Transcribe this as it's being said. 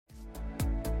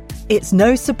It's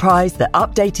no surprise that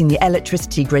updating the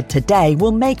electricity grid today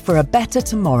will make for a better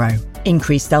tomorrow.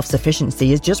 Increased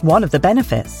self-sufficiency is just one of the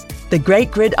benefits. The Great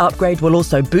Grid Upgrade will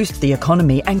also boost the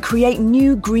economy and create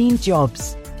new green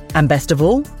jobs. And best of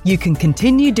all, you can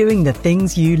continue doing the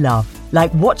things you love,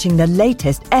 like watching the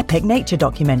latest epic nature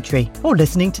documentary or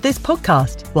listening to this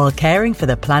podcast while caring for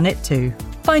the planet too.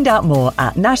 Find out more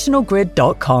at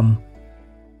nationalgrid.com.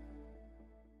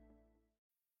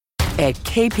 At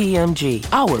KPMG,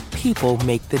 our people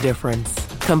make the difference.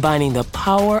 Combining the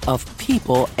power of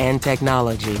people and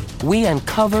technology, we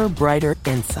uncover brighter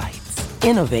insights,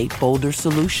 innovate bolder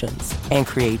solutions, and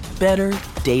create better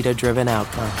data-driven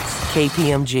outcomes.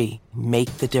 KPMG,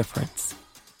 make the difference.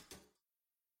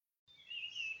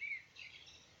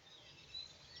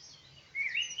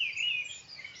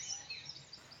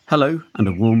 Hello, and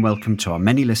a warm welcome to our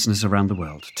many listeners around the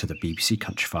world to the BBC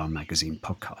Countryfile magazine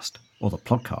podcast, or the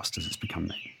Plodcast as it's become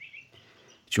known.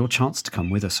 It's your chance to come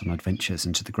with us on adventures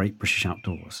into the great British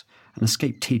outdoors and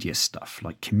escape tedious stuff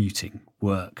like commuting,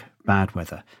 work, bad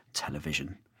weather,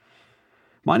 television.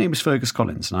 My name is Fergus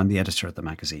Collins and I'm the editor of the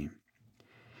magazine.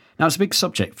 Now, it's a big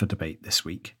subject for debate this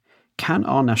week. Can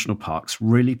our national parks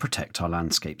really protect our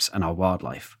landscapes and our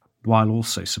wildlife while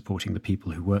also supporting the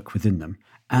people who work within them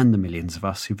and the millions of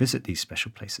us who visit these special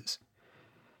places?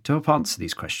 To help answer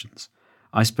these questions,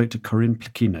 I spoke to Corinne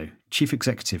Plukino, Chief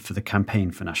Executive for the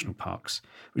Campaign for National Parks,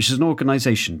 which is an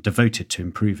organisation devoted to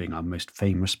improving our most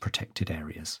famous protected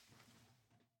areas.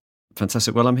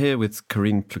 Fantastic. Well, I'm here with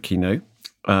Corinne Plukino,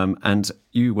 and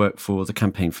you work for the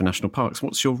Campaign for National Parks.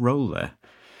 What's your role there?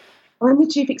 I'm the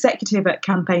Chief Executive at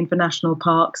Campaign for National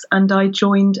Parks, and I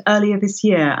joined earlier this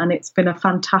year, and it's been a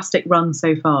fantastic run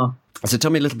so far. So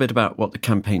tell me a little bit about what the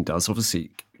campaign does. Obviously,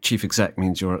 Chief Exec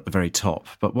means you're at the very top,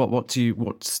 but what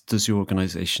does your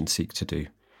organisation seek to do?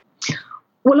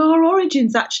 Well, our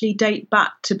origins actually date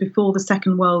back to before the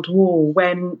Second World War,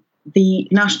 when the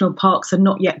national parks had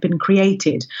not yet been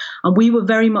created. And we were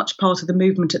very much part of the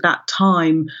movement at that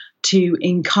time to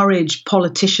encourage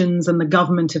politicians and the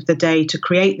government of the day to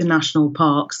create the national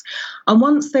parks. And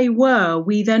once they were,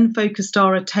 we then focused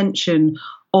our attention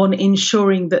on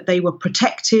ensuring that they were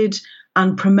protected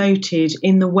and promoted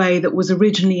in the way that was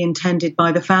originally intended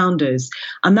by the founders.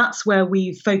 And that's where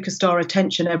we've focused our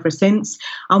attention ever since.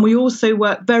 And we also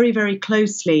work very, very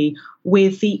closely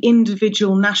with the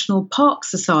individual national park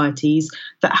societies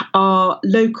that are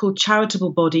local charitable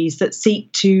bodies that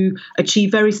seek to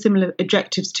achieve very similar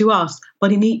objectives to us,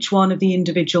 but in each one of the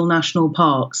individual national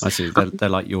parks. I see. They're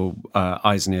like your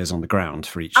eyes and ears on the ground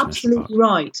for each Absolutely national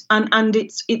park. Right. And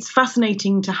it's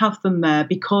fascinating to have them there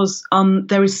because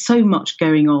there is so much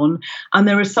going on and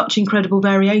there are such incredible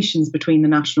variations between the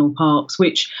national parks,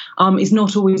 which is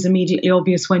not always immediately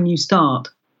obvious when you start.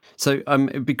 So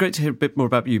it'd be great to hear a bit more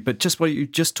about you, but just what you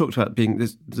just talked about being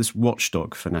this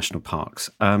watchdog for national parks.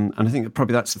 And I think that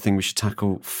probably that's the thing we should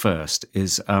tackle first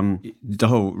is the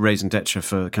whole raison d'etre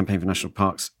for the Campaign for National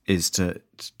Parks is to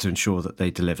ensure that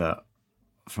they deliver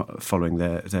following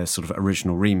their sort of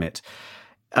original remit.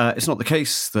 It's not the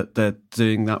case that they're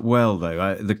doing that well,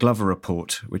 though. The Glover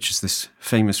Report, which is this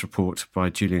famous report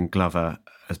by Julian Glover,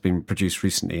 has been produced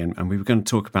recently, and we were going to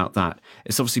talk about that.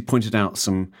 It's obviously pointed out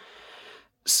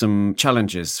some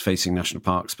challenges facing national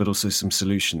parks, but also some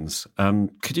solutions.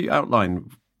 Could you outline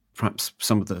perhaps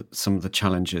some of the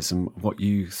challenges and what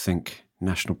you think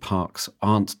national parks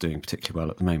aren't doing particularly well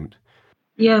at the moment?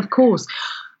 Yeah, of course.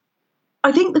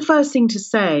 I think the first thing to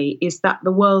say is that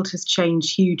the world has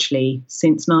changed hugely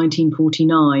since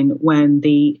 1949 when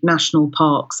the National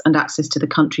Parks and Access to the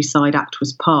Countryside Act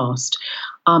was passed.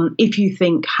 If you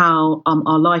think how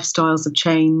our lifestyles have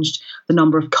changed, the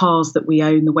number of cars that we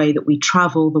own, the way that we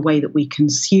travel, the way that we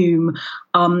consume,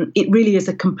 it really is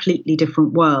a completely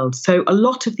different world. So a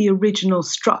lot of the original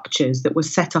structures that were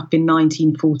set up in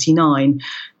 1949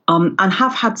 and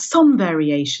have had some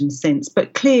variation since,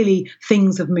 but clearly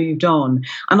things have moved on.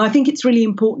 And I think it's really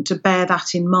important to bear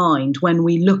that in mind when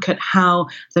we look at how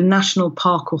the national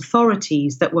park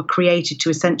authorities that were created to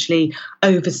essentially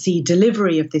oversee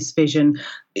delivery of this vision,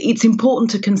 it's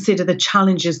important to consider the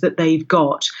challenges that they've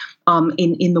got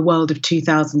in the world of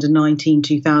 2019,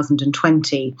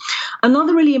 2020.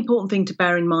 Another really important thing to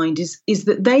bear in mind is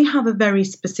that they have a very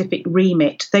specific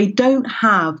remit. They don't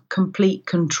have complete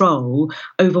control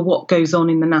over what goes on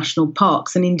in the national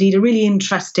parks. And indeed, a really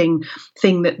interesting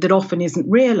thing that often isn't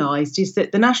realised is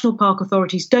that the national park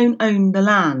authorities don't own the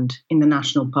land in the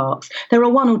national parks. There are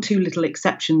one or two little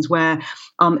exceptions where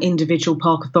individual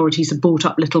park authorities have bought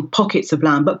up little pockets of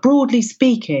land. But broadly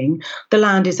speaking, the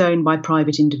land is owned by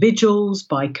private individuals. individuals,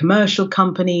 by commercial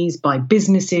companies, by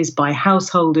businesses, by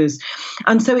householders.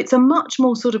 And so it's a much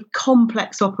more sort of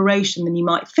complex operation than you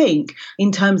might think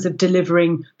in terms of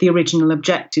delivering the original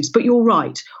objectives. But you're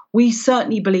right. We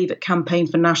certainly believe at Campaign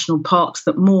for National Parks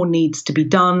that more needs to be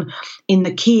done in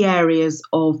the key areas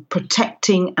of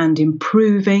protecting and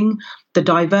improving the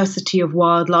diversity of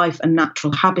wildlife and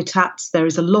natural habitats. There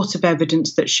is a lot of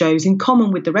evidence that shows, in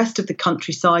common with the rest of the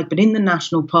countryside, but in the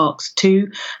national parks too,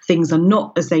 things are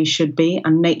not as they should be,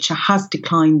 and nature has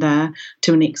declined there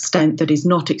to an extent that is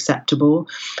not acceptable.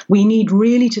 We need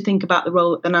really to think about the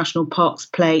role that the national parks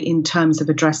play in terms of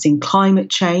addressing climate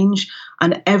change,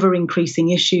 an ever-increasing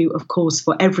issue, of course,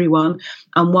 for everyone,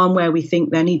 and one where we think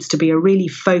there needs to be a really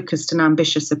focused and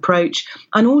ambitious approach,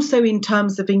 and also in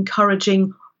terms of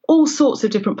encouraging all sorts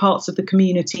of different parts of the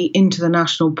community into the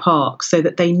national park so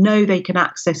that they know they can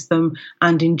access them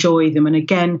and enjoy them. And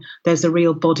again, there's a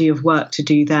real body of work to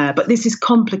do there. But this is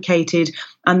complicated,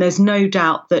 and there's no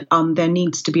doubt that there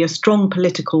needs to be a strong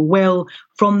political will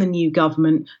from the new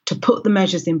government to put the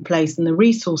measures in place and the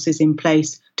resources in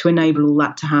place to enable all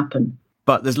that to happen.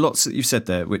 But there's lots that you've said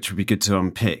there which would be good to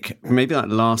unpick. Maybe that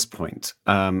last point,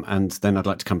 and then I'd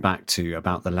like to come back to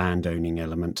about the landowning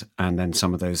element and then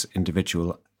some of those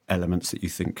individual elements that you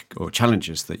think, or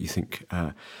challenges that you think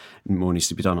more needs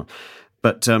to be done on.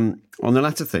 But on the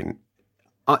latter thing,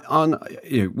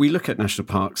 we look at national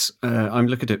parks. I'm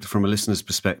looking at it from a listener's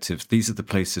perspective. These are the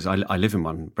places, I live in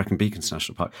one, Brecon Beacons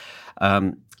National Park.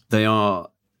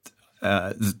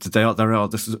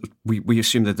 We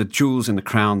assume they're the jewels in the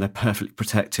crown. They're perfectly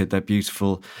protected. They're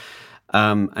beautiful.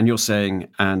 And you're saying,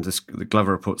 and the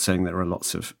Glover report saying there are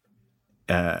lots of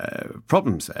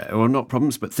problems there, or not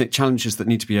problems, but challenges that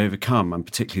need to be overcome, and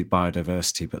particularly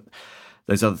biodiversity, but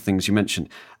those other things you mentioned.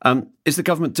 Is the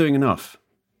government doing enough?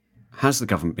 Has the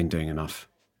government been doing enough?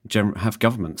 Have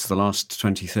governments the last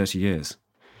 20, 30 years?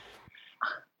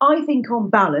 I think on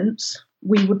balance,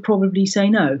 we would probably say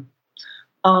no.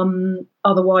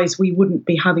 Otherwise, we wouldn't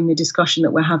be having the discussion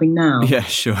that we're having now. Yeah,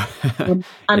 sure.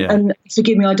 And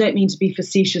forgive me, I don't mean to be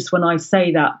facetious when I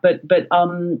say that, but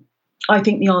I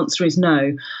think the answer is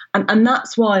no. And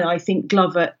that's why I think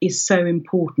Glover is so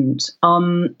important.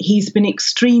 He's been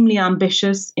extremely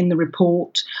ambitious in the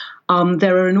report.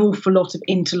 There are an awful lot of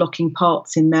interlocking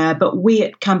parts in there, but we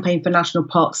at Campaign for National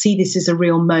Parks see this as a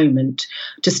real moment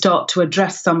to start to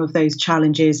address some of those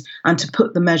challenges and to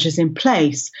put the measures in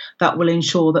place that will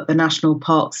ensure that the national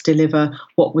parks deliver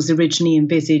what was originally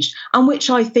envisaged, and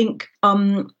which I think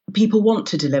people want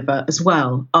to deliver as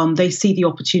well. They see the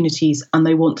opportunities and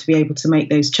they want to be able to make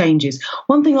those changes.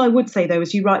 One thing I would say, though,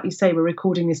 as you rightly say, we're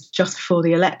recording this just before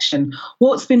the election.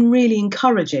 What's been really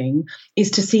encouraging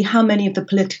is to see how many of the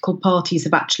political parties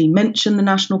have actually mentioned the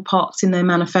national parks in their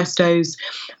manifestos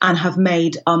and have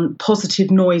made positive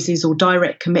noises or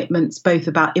direct commitments, both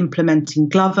about implementing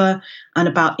Glover and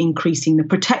about increasing the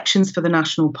protections for the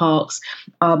national parks,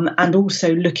 and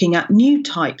also looking at new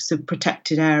types of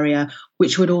protected area,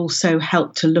 which would also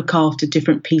help to look after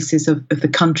different pieces of the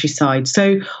countryside.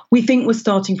 So we think we're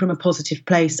starting from a positive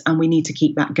place, and we need to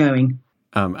keep that going.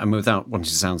 And without wanting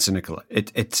to sound cynical,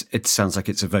 it sounds like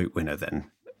it's a vote winner then.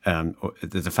 Or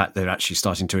the fact they're actually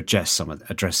starting to address some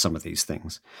of these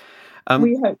things.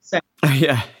 We hope so.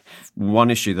 Yeah.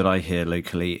 One issue that I hear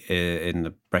locally in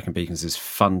the Brecon Beacons is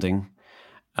funding.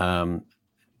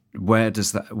 Where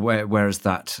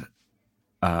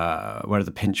are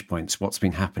the pinch points? What's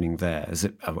been happening there?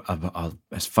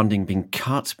 Has funding been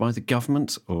cut by the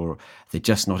government, or have they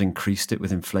just not increased it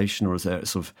with inflation, or is there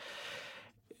sort of?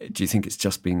 Do you think it's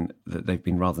just been that they've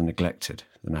been rather neglected,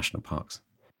 the national parks?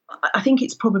 I think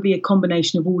it's probably a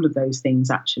combination of all of those things,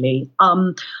 actually.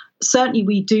 Certainly,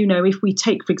 we do know, if we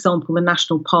take, for example, the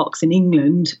national parks in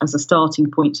England as a starting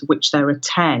point, of which there are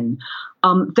 10,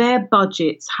 their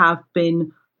budgets have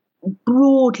been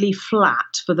broadly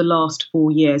flat for the last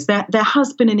 4 years. There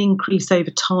has been an increase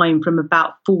over time from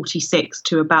about 46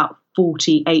 to about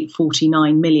 48,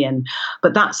 49 million,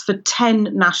 but that's for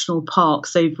 10 national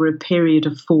parks over a period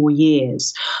of 4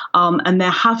 years. And there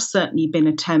have certainly been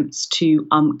attempts to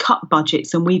cut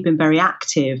budgets, and we've been very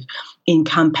active in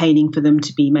campaigning for them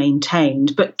to be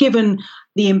maintained. But given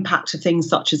the impact of things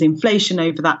such as inflation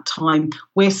over that time,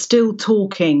 we're still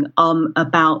talking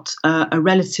about a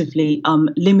relatively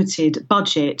limited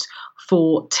budget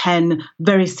for 10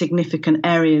 very significant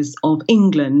areas of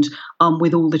England,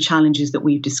 with all the challenges that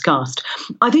we've discussed.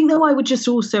 I think, though, I would just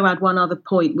also add one other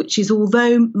point, which is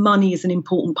although money is an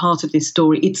important part of this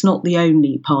story, it's not the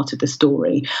only part of the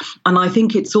story. And I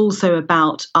think it's also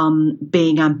about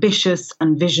being ambitious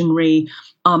and visionary,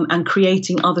 and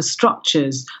creating other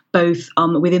structures, both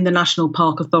within the national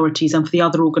park authorities and for the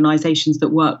other organisations that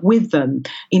work with them,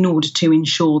 in order to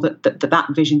ensure that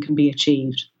vision can be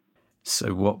achieved.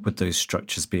 So what would those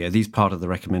structures be? Are these part of the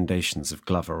recommendations of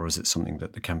Glover, or is it something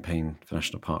that the Campaign for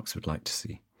National Parks would like to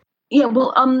see? Yeah,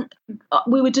 well,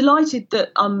 we were delighted that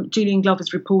Julian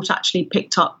Glover's report actually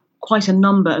picked up quite a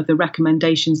number of the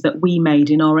recommendations that we made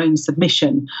in our own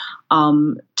submission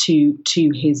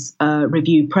to his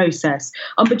review process.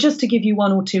 But just to give you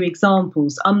one or two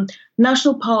examples,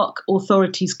 national park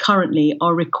authorities currently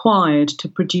are required to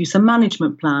produce a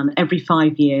management plan every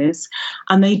 5 years,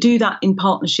 and they do that in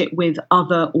partnership with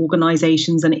other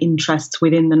organisations and interests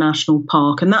within the national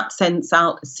park, and that sends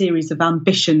out a series of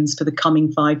ambitions for the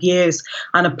coming 5 years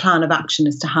and a plan of action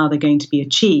as to how they're going to be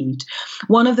achieved.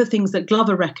 One of the things that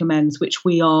Glover recommends, which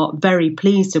we are very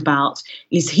pleased about,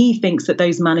 is he thinks that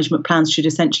those management plans should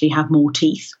essentially have more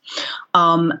teeth,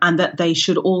 and that they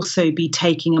should also be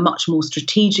taking a much more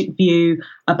strategic view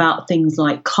about things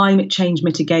like climate change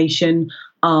mitigation,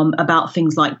 about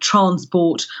things like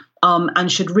transport,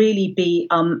 and should really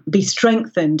be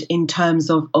strengthened in terms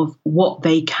of what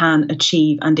they can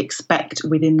achieve and expect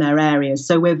within their areas.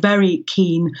 So we're very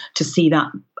keen to see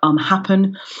that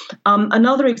happen.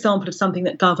 Another example of something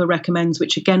that Glover recommends,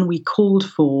 which again we called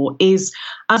for, is,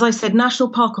 as I said, national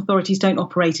park authorities don't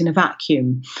operate in a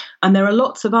vacuum. And there are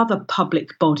lots of other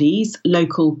public bodies,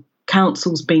 local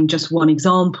councils being just one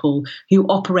example, who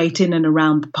operate in and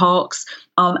around the parks,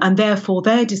 and therefore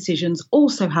their decisions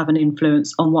also have an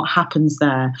influence on what happens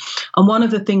there. And one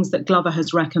of the things that Glover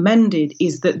has recommended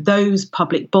is that those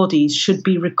public bodies should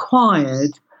be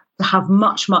required to have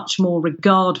much, much more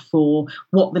regard for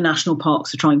what the national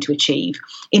parks are trying to achieve.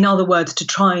 In other words, to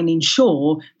try and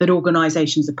ensure that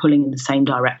organisations are pulling in the same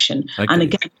direction. Okay. And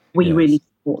again, we really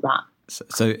support that.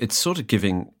 So it's sort of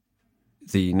giving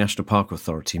the National Park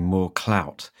Authority more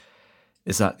clout.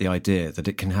 Is that the idea, that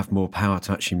it can have more power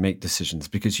to actually make decisions?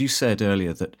 Because you said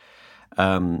earlier that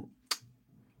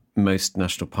most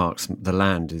national parks, the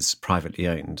land is privately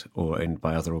owned or owned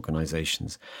by other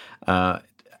organisations.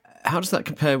 How does that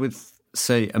compare with,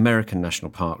 say, American national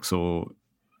parks or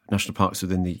national parks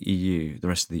within the EU, the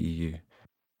rest of the EU?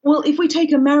 Well, if we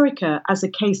take America as a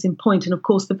case in point, and of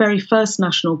course the very first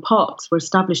national parks were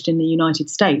established in the United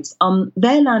States,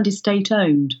 their land is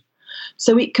state-owned.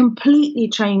 So it completely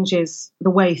changes the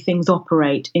way things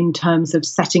operate in terms of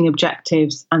setting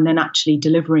objectives and then actually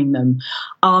delivering them.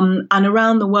 And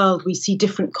around the world, we see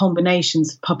different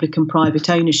combinations of public and private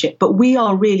ownership. But we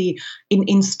are really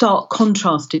in stark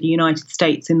contrast to the United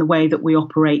States in the way that we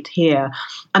operate here.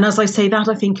 And as I say, that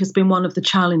I think has been one of the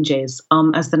challenges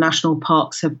as the national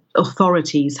parks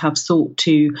authorities have sought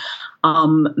to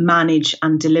manage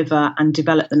and deliver and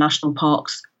develop the national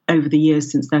parks over the years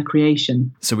since their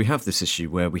creation. So we have this issue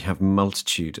where we have a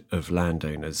multitude of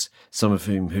landowners, some of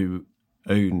whom who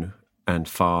own and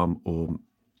farm or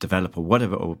develop or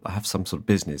whatever, or have some sort of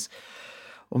business,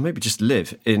 or maybe just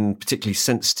live in particularly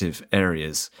sensitive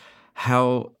areas.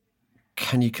 How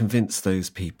can you convince those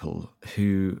people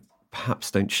who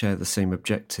perhaps don't share the same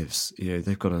objectives? You know,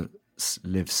 they've got to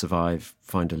live, survive,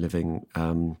 find a living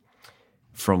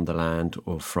from the land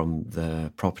or from their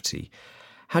property.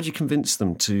 How do you convince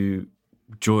them to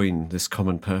join this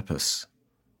common purpose?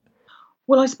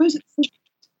 Well, I suppose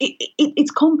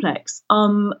it's complex.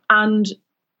 And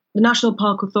the national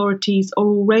park authorities are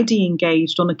already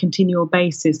engaged on a continual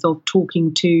basis of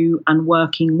talking to and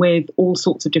working with all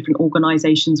sorts of different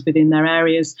organisations within their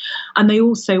areas. And they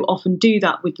also often do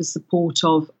that with the support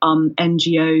of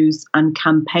NGOs and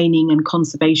campaigning and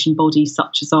conservation bodies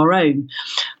such as our own.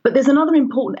 But there's another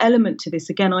important element to this.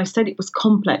 Again, I said it was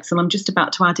complex, and I'm just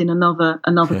about to add in another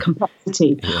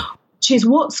complexity. Yeah. Which is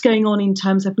what's going on in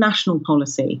terms of national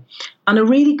policy. And a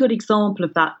really good example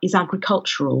of that is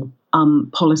agricultural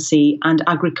policy and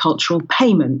agricultural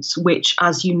payments, which,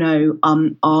 as you know,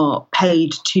 are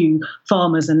paid to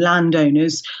farmers and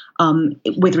landowners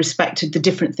with respect to the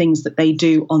different things that they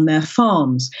do on their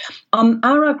farms.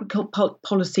 Our agricultural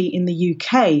policy in the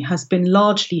UK has been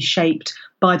largely shaped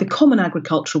by the Common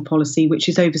Agricultural Policy, which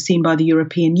is overseen by the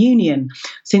European Union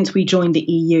since we joined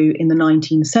the EU in the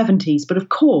 1970s. But of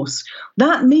course,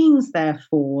 that means,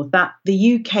 therefore, that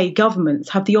the UK governments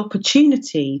have the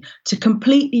opportunity to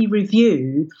completely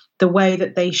review the way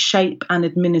that they shape and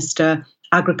administer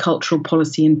agricultural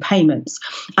policy and payments.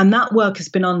 And that work has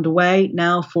been underway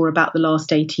now for about the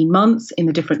last 18 months in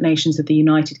the different nations of the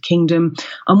United Kingdom.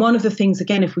 And one of the things,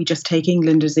 again, if we just take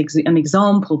England as an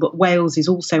example, but Wales is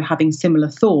also having similar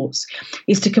thoughts,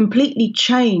 is to completely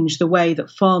change the way that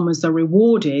farmers are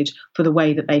rewarded for the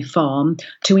way that they farm,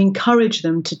 to encourage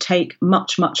them to take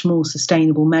much, much more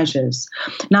sustainable measures.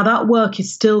 Now, that work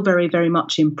is still very, very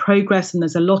much in progress, and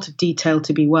there's a lot of detail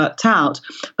to be worked out.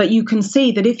 But you can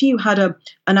see that if you had an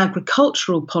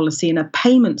agricultural policy and a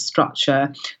payment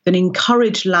structure that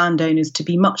encouraged landowners to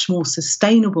be much more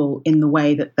sustainable in the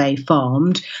way that they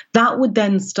farmed, that would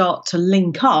then start to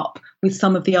link up with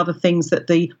some of the other things that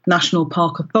the national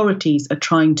park authorities are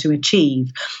trying to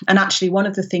achieve. And actually, one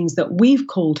of the things that we've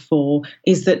called for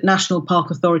is that national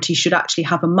park authorities should actually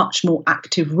have a much more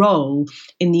active role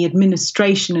in the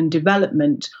administration and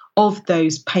development of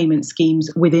those payment schemes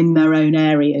within their own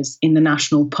areas in the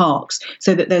national parks,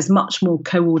 so that there's much more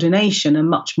coordination and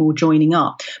much more joining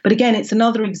up. But again, it's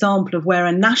another example of where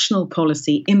a national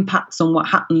policy impacts on what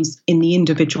happens in the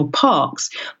individual parks,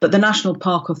 but the national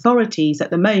park authorities at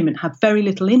the moment have very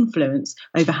little influence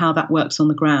over how that works on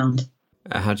the ground.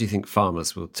 How do you think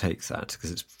farmers will take that?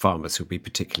 Because it's farmers who will be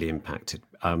particularly impacted.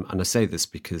 And I say this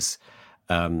because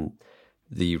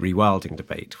the rewilding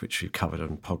debate, which we've covered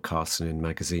on podcasts and in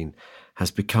magazine,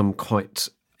 has become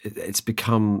it's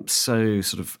become so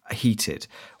sort of heated,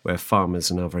 where farmers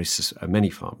are now many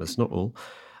farmers, not all,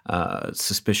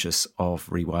 suspicious of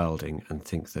rewilding and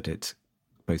think that it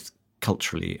both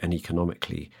culturally and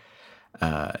economically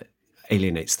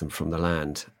alienates them from the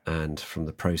land and from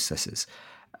the processes.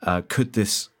 Could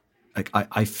this,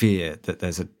 I fear that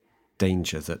there's a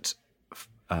danger that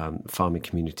farming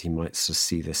community might sort of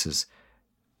see this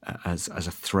as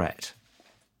a threat.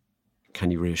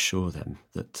 Can you reassure them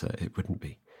that it wouldn't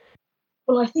be?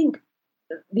 Well, I think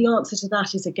the answer to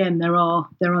that is, again, there are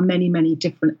many, many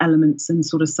different elements and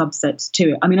sort of subsets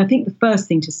to it. I mean, I think the first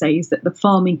thing to say is that the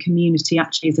farming community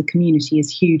actually as a community is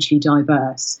hugely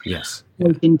diverse. Yes.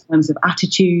 Both in terms of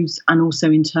attitudes and also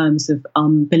in terms of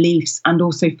beliefs and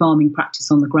also farming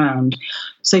practice on the ground.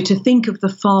 So to think of the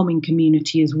farming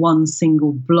community as one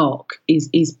single block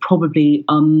is probably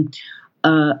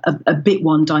a bit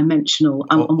one-dimensional.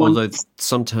 Although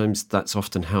sometimes that's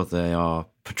often how they are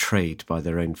portrayed by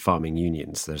their own farming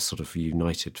unions. They're sort of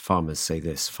united. Farmers say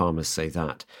this, farmers say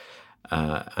that,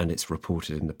 and it's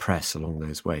reported in the press along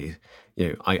those ways. You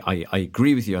know, I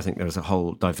agree with you. I think there's a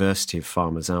whole diversity of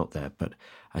farmers out there, but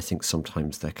I think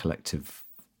sometimes their collective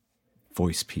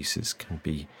voice pieces can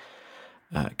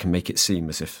make it seem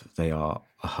as if they are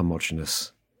a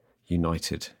homogenous,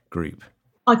 united group.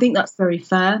 I think that's very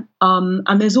fair.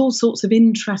 And there's all sorts of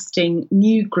interesting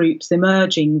new groups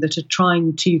emerging that are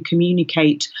trying to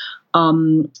communicate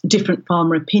different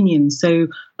farmer opinions. So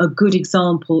a good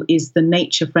example is the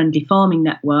Nature Friendly Farming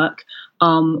Network,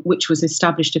 which was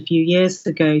established a few years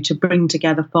ago to bring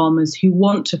together farmers who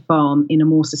want to farm in a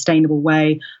more sustainable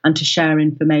way and to share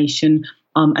information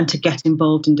and to get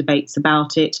involved in debates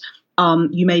about it.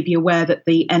 You may be aware that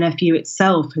the NFU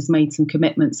itself has made some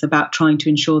commitments about trying to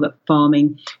ensure that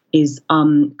farming is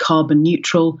carbon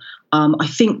neutral. I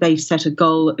think they've set a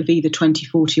goal of either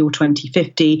 2040 or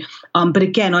 2050. But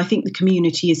again, I think the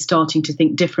community is starting to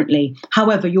think differently.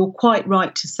 However, you're quite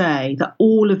right to say that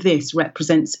all of this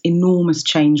represents enormous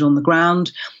change on the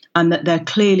ground, and that there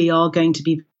clearly are going to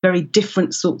be very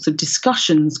different sorts of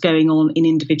discussions going on in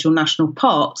individual national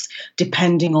parks,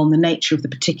 depending on the nature of the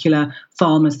particular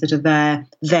farmers that are there,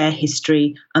 their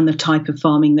history, and the type of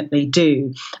farming that they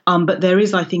do. But there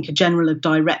is, I think, a general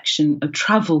direction of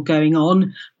travel going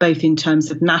on, both in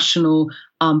terms of national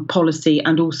policy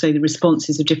and also the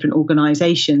responses of different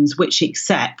organisations, which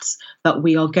accepts that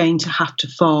we are going to have to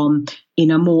farm in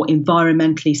a more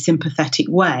environmentally sympathetic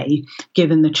way,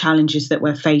 given the challenges that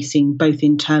we're facing, both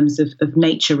in terms of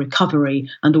nature recovery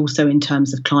and also in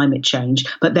terms of climate change.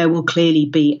 But there will clearly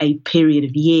be a period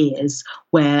of years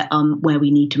where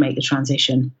we need to make the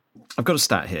transition. I've got a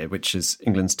stat here, which is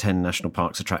England's 10 national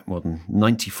parks attract more than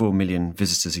 94 million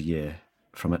visitors a year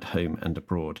from at home and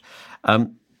abroad.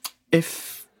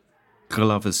 If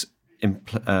Glover's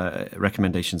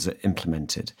recommendations are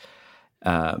implemented,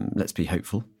 let's be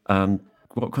hopeful,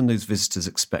 what can those visitors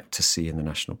expect to see in the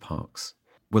national parks?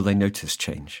 Will they notice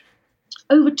change?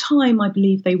 Over time, I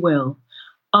believe they will.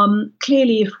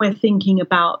 Clearly, if we're thinking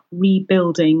about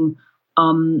rebuilding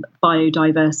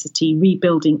biodiversity,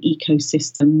 rebuilding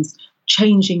ecosystems,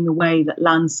 changing the way that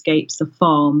landscapes are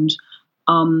farmed,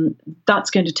 that's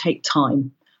going to take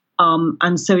time.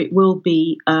 And so it will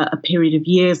be a period of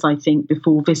years, I think,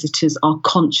 before visitors are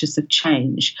conscious of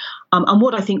change. And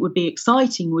what I think would be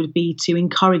exciting would be to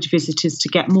encourage visitors to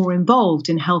get more involved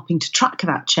in helping to track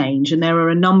that change. And there are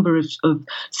a number of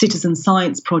citizen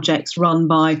science projects run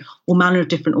by all manner of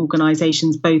different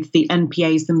organisations, both the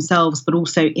NPAs themselves, but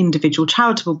also individual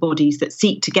charitable bodies that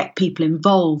seek to get people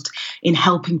involved in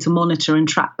helping to monitor and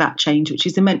track that change, which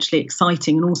is immensely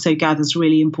exciting and also gathers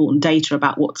really important data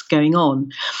about what's going on.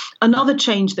 Another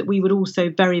change that we would also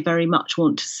very, very much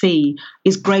want to see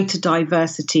is greater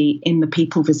diversity in the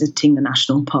people visiting the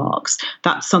national parks.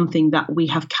 That's something that we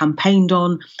have campaigned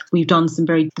on. We've done some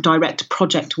very direct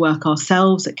project work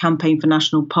ourselves at Campaign for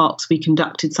National Parks. We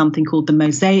conducted something called the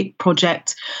Mosaic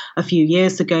Project a few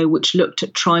years ago, which looked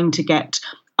at trying to get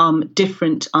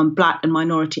different Black and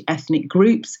minority ethnic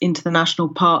groups into the national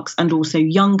parks, and also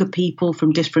younger people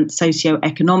from different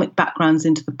socio-economic backgrounds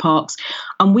into the parks.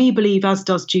 And we believe, as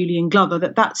does Julian Glover,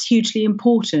 that that's hugely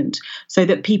important so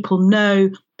that people know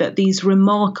that these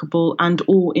remarkable and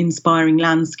awe-inspiring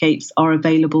landscapes are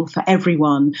available for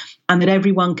everyone, and that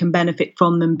everyone can benefit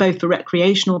from them, both for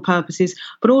recreational purposes,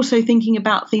 but also thinking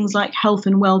about things like health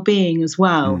and well-being as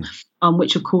well,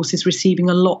 which of course is receiving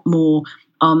a lot more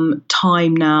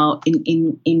time now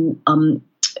in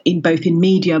both in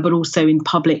media but also in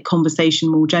public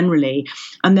conversation more generally.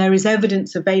 And there is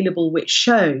evidence available which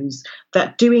shows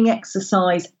that doing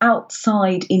exercise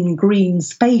outside in green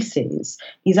spaces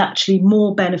is actually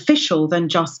more beneficial than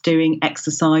just doing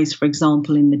exercise, for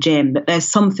example, in the gym, that there's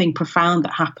something profound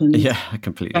that happens. Yeah, I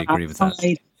completely agree with that.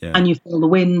 Yeah. And you feel the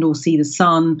wind or see the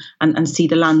sun and see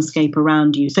the landscape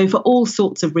around you. So for all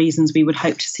sorts of reasons, we would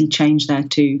hope to see change there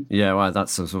too. Yeah, well,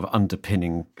 that's a sort of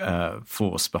underpinning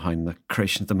force behind the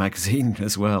creation of the magazine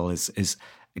as well, is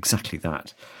exactly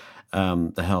that.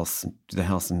 The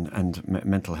health and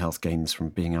mental health gains from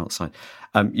being outside.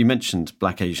 You mentioned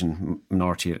Black, Asian,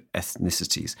 minority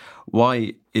ethnicities.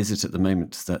 Why is it at the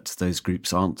moment that those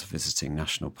groups aren't visiting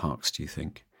national parks, do you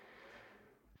think?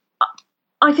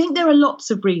 I think there are lots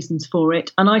of reasons for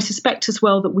it, and I suspect as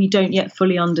well that we don't yet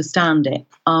fully understand it.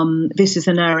 This is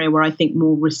an area where I think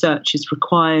more research is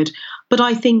required, but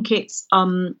I think it's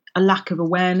a lack of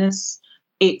awareness,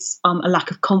 it's a lack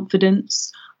of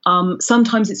confidence.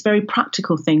 Sometimes it's very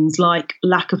practical things like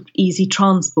lack of easy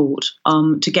transport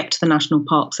to get to the national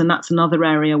parks. And that's another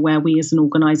area where we as an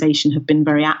organisation have been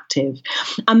very active.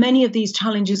 And many of these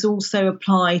challenges also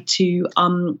apply to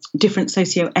different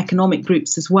socio-economic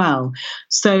groups as well.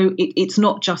 So it's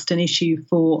not just an issue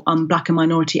for Black and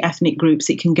minority ethnic groups.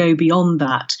 It can go beyond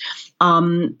that.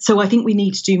 So I think we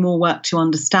need to do more work to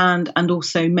understand and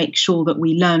also make sure that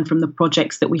we learn from the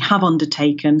projects that we have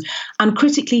undertaken and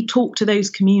critically talk to those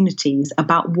communities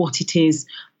about what it is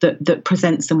that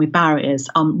presents them with barriers.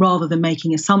 Rather than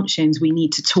making assumptions, we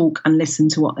need to talk and listen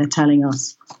to what they're telling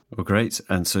us. Well, great.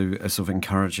 And so sort of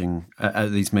encouraging, are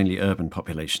these mainly urban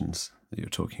populations that you're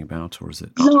talking about, or is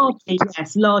it? Largely,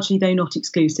 yes. Largely, though not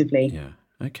exclusively. Yeah.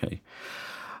 Okay.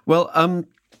 Well,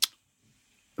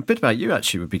 a bit about you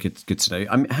actually would be good to know.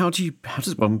 I mean, how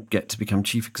does one get to become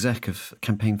chief exec of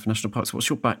Campaign for National Parks? What's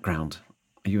your background?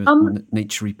 Are you a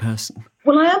naturey person?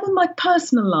 Well, I am in my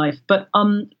personal life, but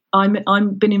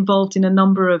I've been involved in a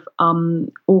number of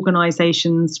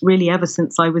organisations really ever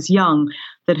since I was young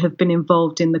that have been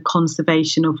involved in the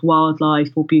conservation of wildlife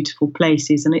or beautiful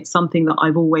places, and it's something that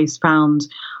I've always found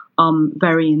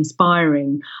very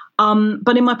inspiring.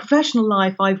 But in my professional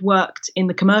life, I've worked in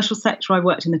the commercial sector, I've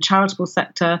worked in the charitable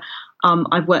sector,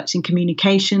 I've worked in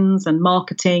communications and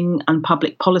marketing and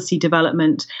public policy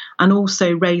development and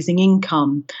also raising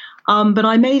income. But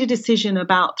I made a decision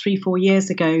about 3-4 years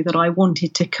ago that I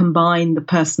wanted to combine the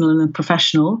personal and the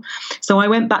professional. So I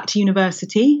went back to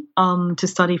university to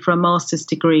study for a master's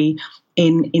degree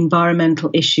in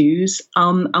environmental issues.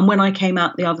 And when I came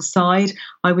out the other side,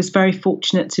 I was very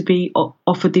fortunate to be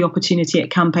offered the opportunity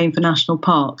at Campaign for National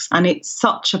Parks. And it's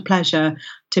such a pleasure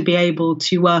to be able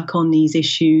to work on these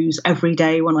issues every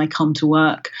day when I come to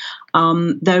work.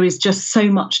 There is just so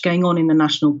much going on in the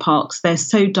national parks. They're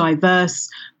so diverse.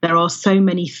 There are so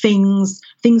many things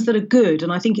that are good.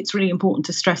 And I think it's really important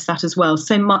to stress that as well.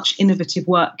 So much innovative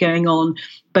work going on,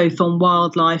 both on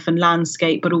wildlife and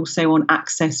landscape, but also on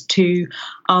access to,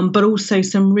 but also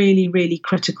some really, really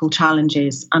critical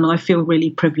challenges. And I feel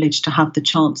really privileged to have the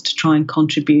chance to try and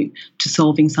contribute to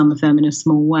solving some of them in a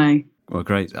small way. Well,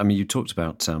 great. I mean, you talked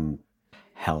about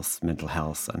health, mental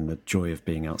health, and the joy of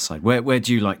being outside. Where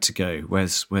do you like to go?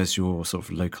 Where's your sort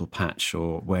of local patch,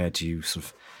 or where do you sort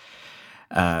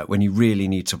of when you really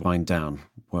need to wind down?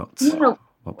 What part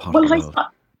of the world?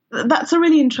 That's a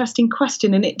really interesting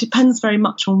question, and it depends very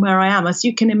much on where I am. As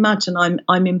you can imagine,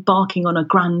 I'm embarking on a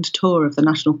grand tour of the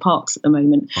national parks at the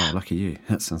moment. Oh, lucky you!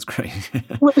 That sounds great.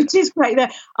 Well, it is great. There,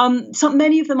 so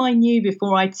many of them I knew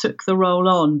before I took the role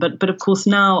on, but of course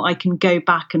now I can go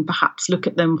back and perhaps look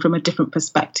at them from a different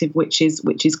perspective, which is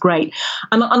great.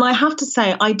 And I have to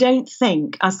say, I don't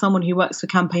think, as someone who works for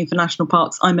Campaign for National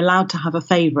Parks, I'm allowed to have a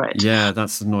favourite. Yeah,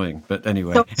 that's annoying. But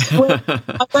anyway, so,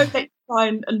 I won't let you try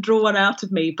and draw one out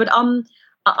of me. But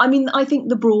I mean, I think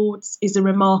the Broads is a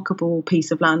remarkable piece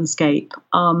of landscape,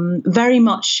 very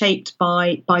much shaped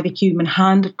by the human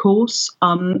hand, of course,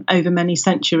 over many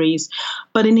centuries,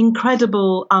 but an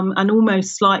incredible and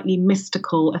almost slightly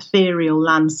mystical, ethereal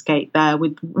landscape there.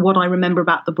 With what I remember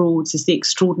about the Broads is the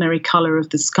extraordinary colour of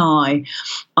the sky,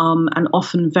 and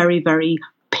often very, very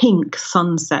pink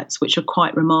sunsets, which are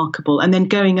quite remarkable. And then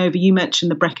going over, you mentioned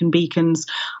the Brecon Beacons.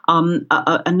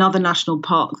 Another national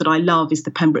park that I love is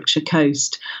the Pembrokeshire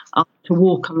coast. To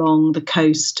walk along the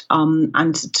coast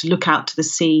and to look out to the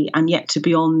sea, and yet to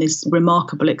be on this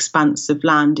remarkable expanse of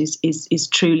land is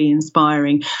truly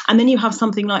inspiring. And then you have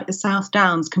something like the South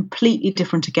Downs, completely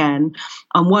different again.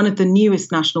 One of the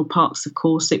newest national parks, of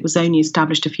course. It was only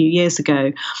established a few years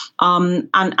ago,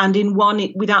 and in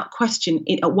one, without question,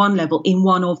 at one level, in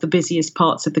one of the busiest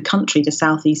parts of the country, the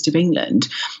southeast of England,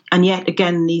 and yet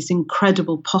again these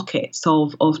incredible pockets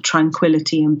of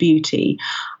tranquility and beauty.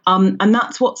 And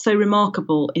that's what's so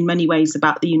remarkable in many ways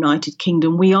about the United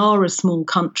Kingdom. We are a small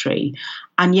country,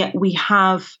 and yet we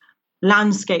have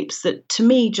landscapes that, to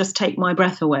me, just take my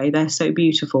breath away. They're so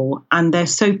beautiful and they're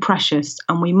so precious,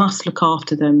 and we must look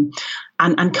after them.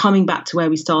 And coming back to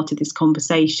where we started this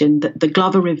conversation, the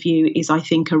Glover Review is, I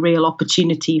think, a real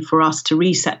opportunity for us to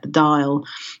reset the dial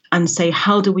and say,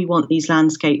 how do we want these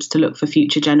landscapes to look for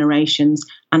future generations,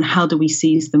 and how do we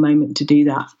seize the moment to do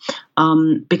that?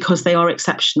 Because they are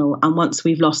exceptional, and once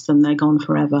we've lost them, they're gone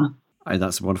forever.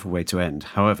 That's a wonderful way to end.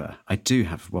 However, I do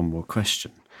have one more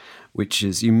question, which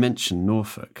is, you mentioned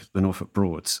Norfolk, the Norfolk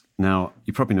Broads. Now,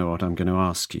 you probably know what I'm going to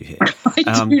ask you here.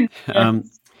 I do,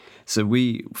 yes. So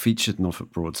we featured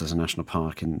Norfolk Broads as a national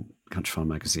park in Country Farm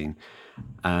magazine,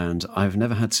 and I've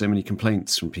never had so many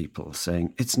complaints from people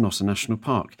saying it's not a national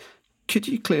park. Could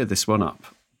you clear this one up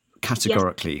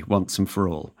categorically, once and for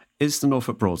all? Is the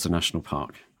Norfolk Broads a national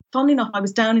park? Funnily enough, I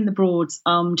was down in the Broads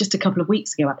just a couple of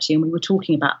weeks ago, actually, and we were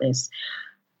talking about this.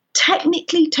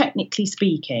 Technically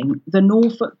speaking, the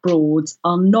Norfolk Broads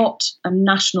are not a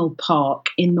national park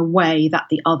in the way that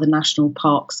the other national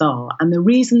parks are. And the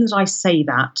reason that I say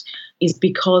that is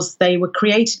because they were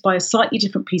created by a slightly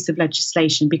different piece of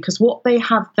legislation, because what they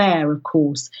have there, of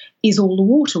course, is all the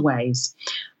waterways.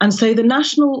 And so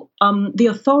the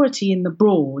authority in the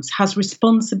Broads has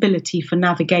responsibility for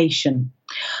navigation.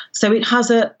 So it has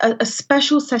a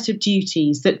special set of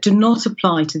duties that do not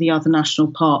apply to the other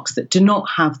national parks that do not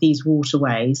have these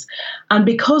waterways. And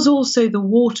because also the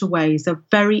waterways are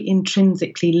very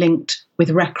intrinsically linked with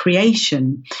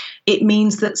recreation, it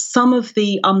means that some of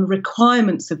the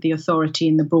requirements of the authority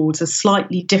in the Broads are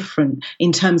slightly different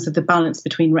in terms of the balance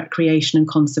between recreation and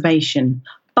conservation.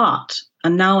 But,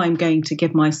 and now I'm going to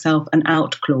give myself an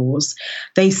out clause,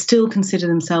 they still consider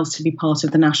themselves to be part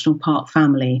of the national park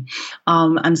family,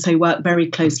 and so work very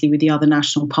closely with the other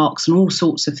national parks and all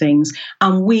sorts of things.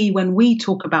 And when we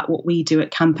talk about what we do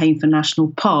at Campaign for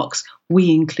National Parks,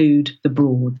 we include the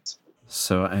Broads.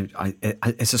 So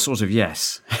it's a sort of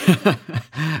yes.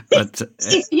 But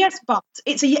it's a yes, but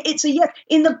it's a yes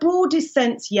in the broadest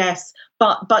sense, yes.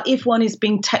 But if one is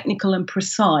being technical and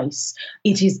precise,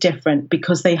 it is different,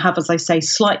 because they have, as I say,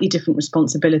 slightly different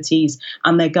responsibilities,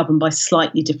 and they're governed by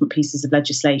slightly different pieces of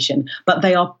legislation. But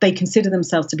they consider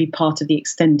themselves to be part of the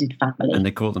extended family, and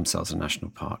they call themselves a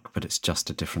national park, but it's just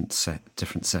a different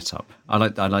setup. I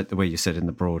like the way you said in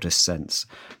the broadest sense,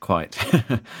 quite.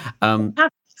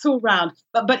 It's all round,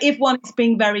 but if one is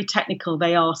being very technical,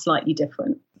 they are slightly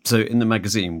different. So in the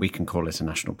magazine, we can call it a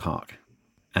national park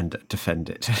and defend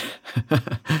it.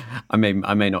 I may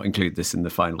not include this in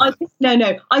the final.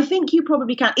 No. I think you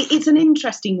probably can. It's an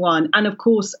interesting one, and of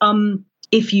course,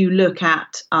 if you look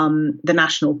at the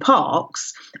national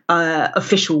parks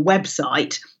official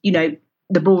website,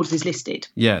 the Broads is listed.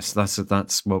 Yes,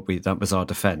 that was our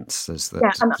defence.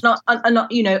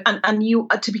 Yeah, and you,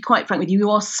 to be quite frank with you, you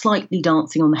are slightly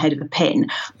dancing on the head of a pin.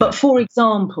 But for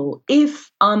example, if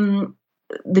the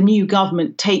new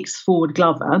government takes forward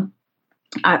Glover,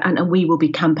 and we will be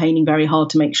campaigning very hard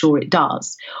to make sure it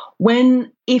does,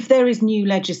 if there is new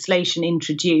legislation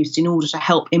introduced in order to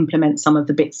help implement some of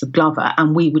the bits of Glover,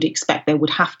 and we would expect there would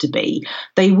have to be,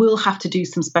 they will have to do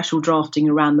some special drafting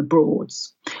around the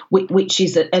Broads, which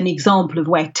is an example of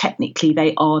where technically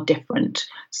they are different.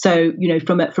 So,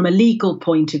 from a legal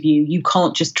point of view, you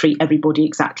can't just treat everybody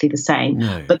exactly the same.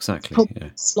 No, but exactly. Probably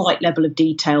a slight level of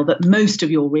detail that most of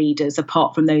your readers,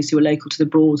 apart from those who are local to the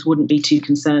Broads, wouldn't be too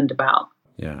concerned about.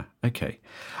 Yeah. Okay.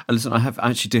 Listen, I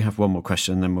actually do have one more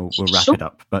question, and then we'll wrap Sure. it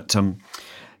up. But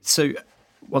so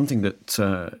one thing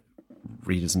that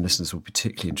readers and listeners will be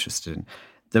particularly interested in,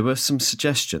 there were some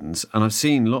suggestions, and I've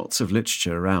seen lots of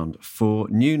literature around for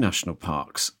new national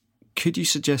parks. Could you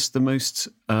suggest the most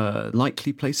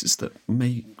likely places that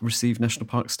may receive national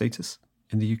park status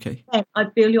in the UK? I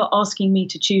feel you're asking me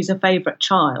to choose a favourite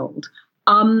child.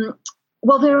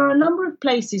 Well, there are a number of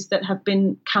places that have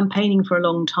been campaigning for a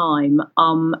long time,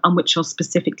 and which are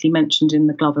specifically mentioned in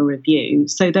the Glover Review.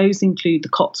 So those include the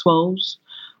Cotswolds,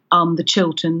 the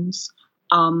Chilterns.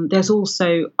 There's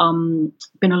also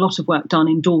been a lot of work done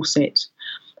in Dorset.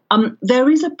 There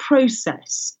is a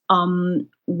process, a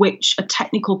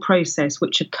technical process,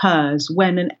 which occurs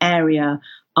when an area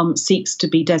seeks to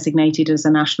be designated as a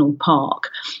national park.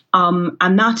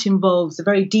 And that involves a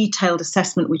very detailed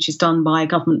assessment, which is done by a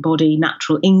government body,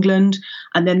 Natural England.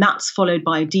 And then that's followed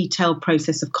by a detailed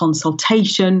process of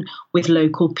consultation with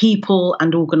local people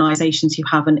and organisations who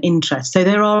have an interest. So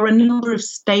there are a number of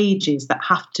stages that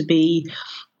have to be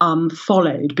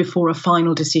followed before a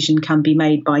final decision can be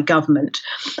made by government.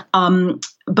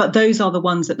 But those are the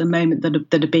ones at the moment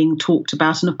that are being talked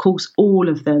about. And of course, all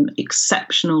of them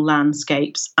exceptional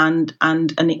landscapes and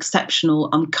an exceptional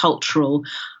cultural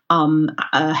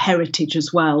heritage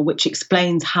as well, which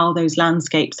explains how those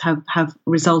landscapes have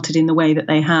resulted in the way that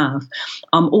they have.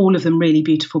 All of them really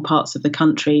beautiful parts of the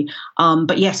country.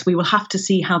 But yes, we will have to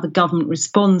see how the government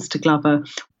responds to Glover.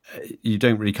 You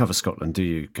don't really cover Scotland, do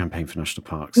you? Campaign for national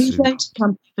parks? We don't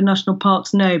campaign for national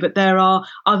parks, no, but there are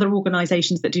other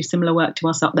organisations that do similar work to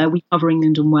us up there. We cover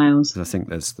England and Wales. I think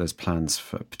there's plans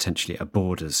for potentially a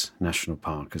Borders National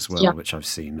Park as well, which I've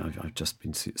seen. I've just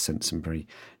been sent some very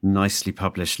nicely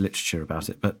published literature about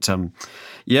it. But so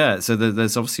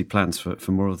there's obviously plans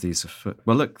for more of these.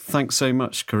 Well, look, thanks so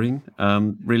much, Corinne.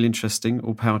 Really interesting.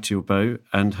 All power to your bow,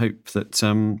 and hope that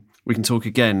we can talk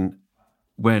again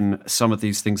when some of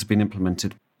these things have been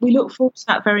implemented. We look forward to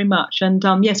that very much. And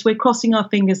yes, we're crossing our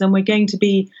fingers, and we're going to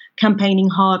be campaigning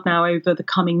hard now over the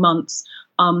coming months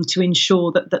to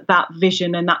ensure that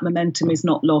vision and that momentum is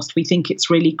not lost. We think it's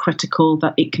really critical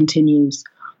that it continues.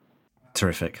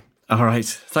 Terrific. All right.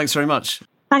 Thanks very much.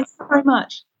 Thanks very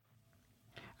much.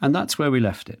 And that's where we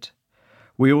left it.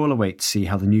 We all await to see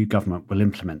how the new government will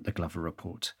implement the Glover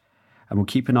Report, and we'll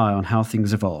keep an eye on how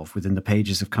things evolve within the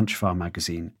pages of Countryfile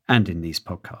magazine and in these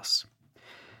podcasts.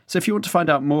 So if you want to find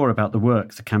out more about the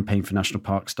work the Campaign for National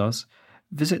Parks does,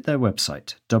 visit their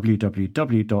website,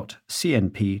 www.cnp.org.uk.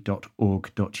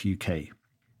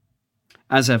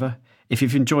 As ever, if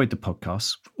you've enjoyed the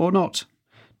podcast, or not,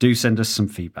 do send us some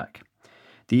feedback.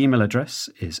 The email address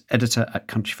is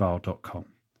editor@countryfile.com.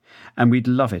 And we'd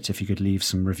love it if you could leave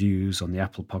some reviews on the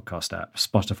Apple Podcast app,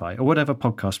 Spotify, or whatever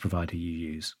podcast provider you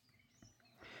use.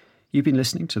 You've been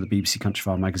listening to the BBC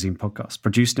Countryfile magazine podcast,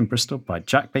 produced in Bristol by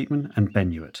Jack Bateman and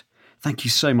Ben Hewitt. Thank you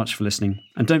so much for listening,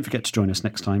 and don't forget to join us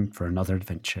next time for another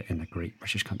adventure in the great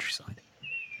British countryside.